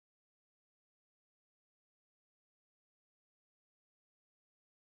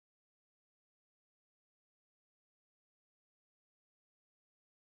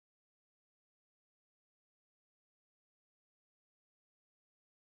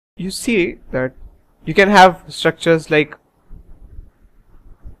you see that you can have structures like,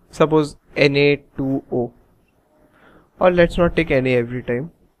 suppose Na2O, or let's not take Na every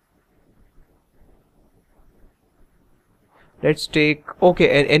time. Let's take,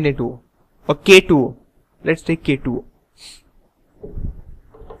 okay, Na2O or K2O. Let's take K2O.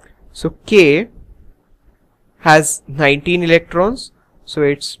 So K has 19 electrons, so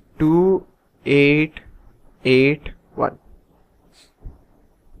it's 2, 8, 8, 1.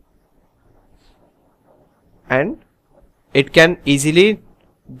 And it can easily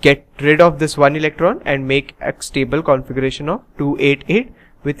get rid of this 1 electron and make a stable configuration of 288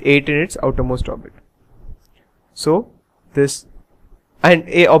 with 8 in its outermost orbit. So this, and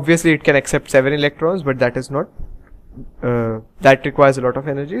obviously it can accept 7 electrons, but that is not, that requires a lot of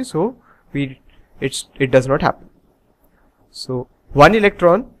energy, so it does not happen. So 1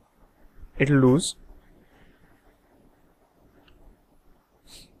 electron it will lose,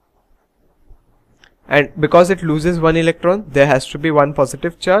 and because it loses 1 electron, there has to be 1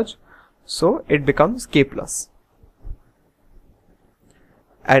 positive charge, so it becomes K plus.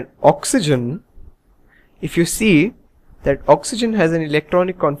 And oxygen, if you see that oxygen has an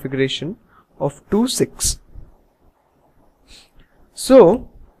electronic configuration of 2, 6. So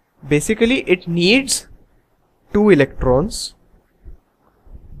basically it needs 2 electrons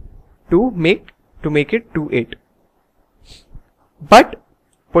to make it 2, 8. But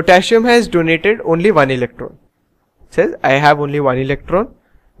potassium has donated only 1 electron. It says I have only 1 electron,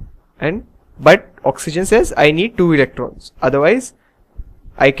 but oxygen says I need 2 electrons, otherwise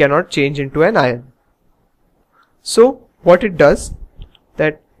I cannot change into an ion. So what it does,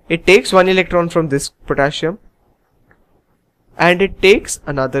 that it takes 1 electron from this potassium and it takes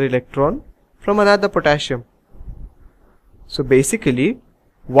another electron from another potassium. So basically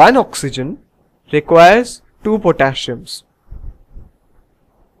 1 oxygen requires 2 potassiums.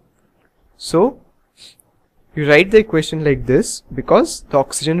 So you write the equation like this because the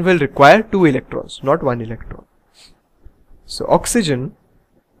oxygen will require 2 electrons, not 1 electron. So oxygen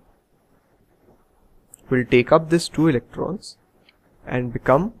will take up this 2 electrons and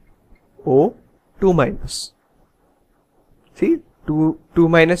become O2 minus. See, 2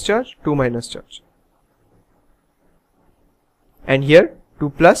 minus charge, 2 minus charge. And here 2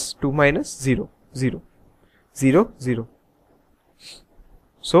 plus, 2 minus, 0, 0, 0, 0.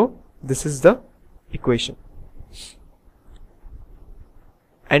 So this is the equation.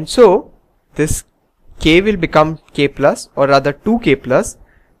 And so this K will become K plus, or rather 2K plus,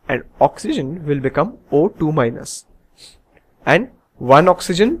 and oxygen will become O2 minus. And 1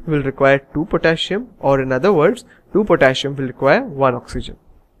 oxygen will require 2 potassium, or in other words 2 potassium will require 1 oxygen.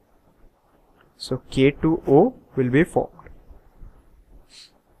 So K2O will be formed.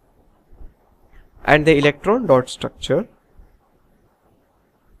 And the electron dot structure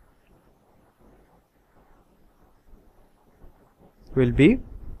will be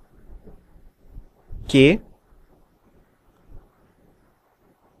K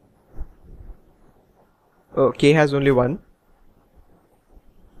K has only 1,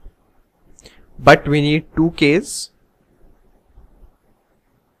 but we need 2 Ks,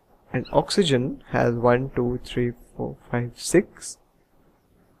 and oxygen has 1, 2, 3, 4, 5, 6,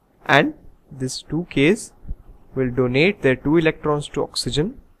 and this 2 Ks will donate their 2 electrons to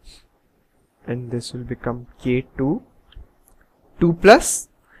oxygen, and this will become K2, 2 plus.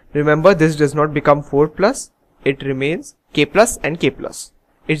 Remember, this does not become 4 plus, it remains K plus and K plus.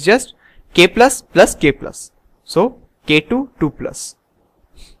 It's just K plus plus K plus. So K2, 2 plus.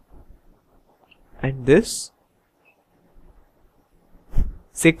 And this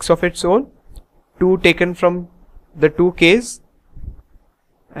 6 of its own, 2 taken from the 2 Ks,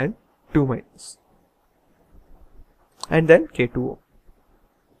 and 2 minus. And then K2O.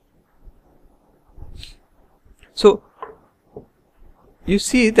 So you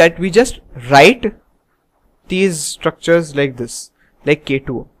see that we just write these structures like this, like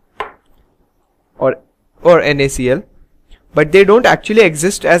K2O or NaCl, but they don't actually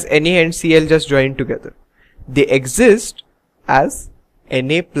exist as Na and Cl just joined together. They exist as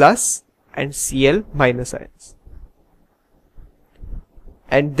Na plus and Cl minus ions.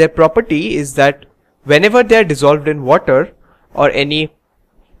 And their property is that whenever they are dissolved in water or any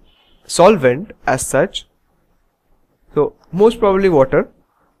solvent as such, so most probably water,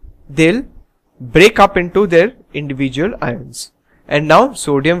 they'll break up into their individual ions. And now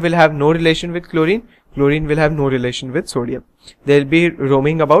sodium will have no relation with chlorine, chlorine will have no relation with sodium. They'll be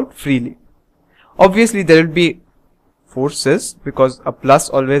roaming about freely. Obviously there will be forces because a plus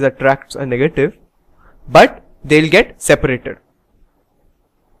always attracts a negative, but they'll get separated.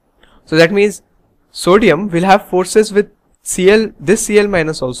 So that means sodium will have forces with this Cl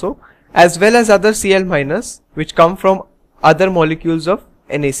minus also, as well as other Cl minus which come from other molecules of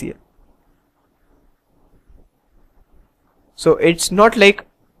NaCl. So it's not like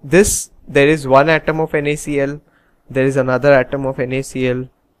this, there is one atom of NaCl, there is another atom of NaCl,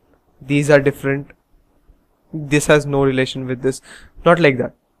 these are different, this has no relation with this, not like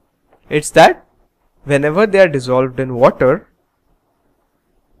that. It's that whenever they are dissolved in water,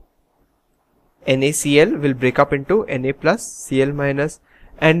 NaCl will break up into Na plus, Cl minus,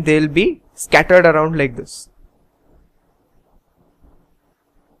 and they'll be scattered around like this.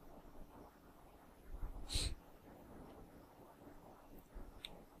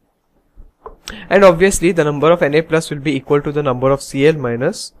 And obviously the number of Na plus will be equal to the number of Cl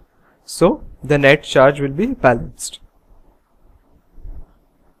minus, so the net charge will be balanced.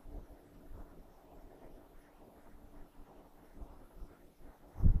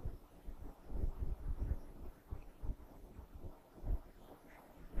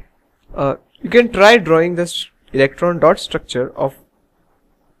 You can try drawing this electron dot structure of,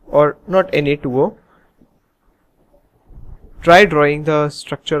 or not Na2O, try drawing the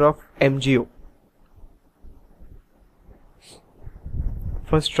structure of MgO.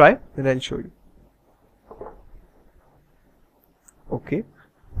 First try, then I'll show you. Okay,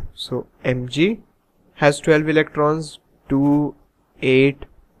 so Mg has 12 electrons, 2, 8,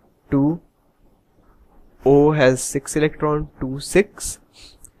 2. O has 6 electrons, 2, 6.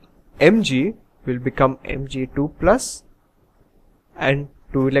 Mg will become Mg2 plus and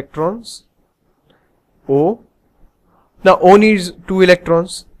 2 electrons. O, now O needs 2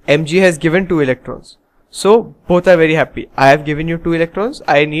 electrons, Mg has given 2 electrons. So both are very happy. I have given you 2 electrons,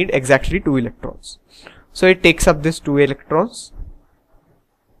 I need exactly 2 electrons. So it takes up this 2 electrons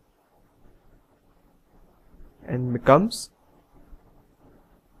and becomes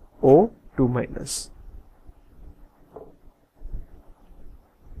O2 minus.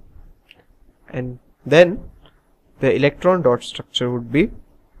 And then the electron dot structure would be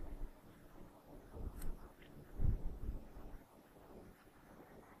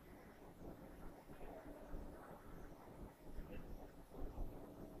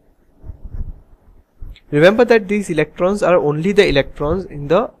remember that these electrons are only the electrons in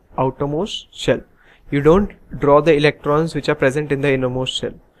the outermost shell. You don't draw the electrons which are present in the innermost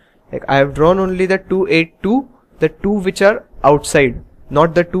shell. Like I have drawn only the 2, 8, 2, the 2 which are outside,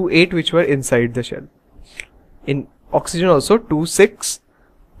 not the 2, 8 which were inside the shell. In oxygen also 2, 6,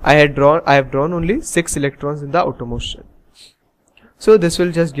 I have drawn only 6 electrons in the outermost shell. So this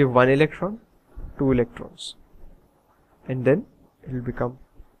will just give 1 electron, 2 electrons, and then it will become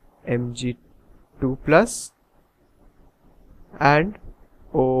Mg2 plus and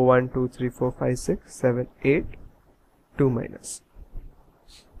O 1, 2, 3, 4, 5, 6, 7, 8, 2 minus.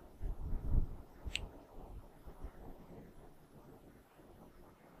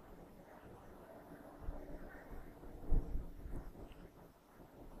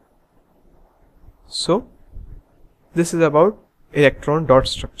 So this is about electron dot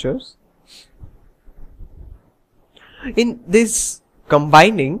structures. In this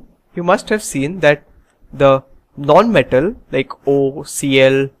combining, you must have seen that the non-metal like O,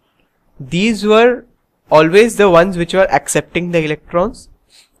 Cl, these were always the ones which were accepting the electrons,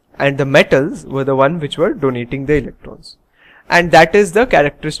 and the metals were the ones which were donating the electrons. And that is the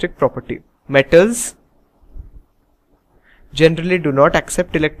characteristic property. Metals generally do not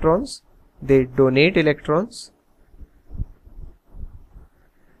accept electrons, they donate electrons,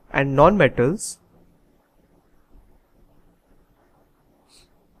 and non-metals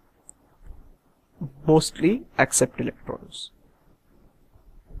mostly accept electrons.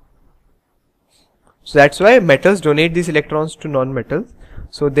 So that's why metals donate these electrons to non-metals.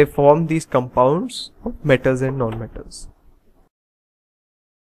 So they form these compounds of metals and non-metals.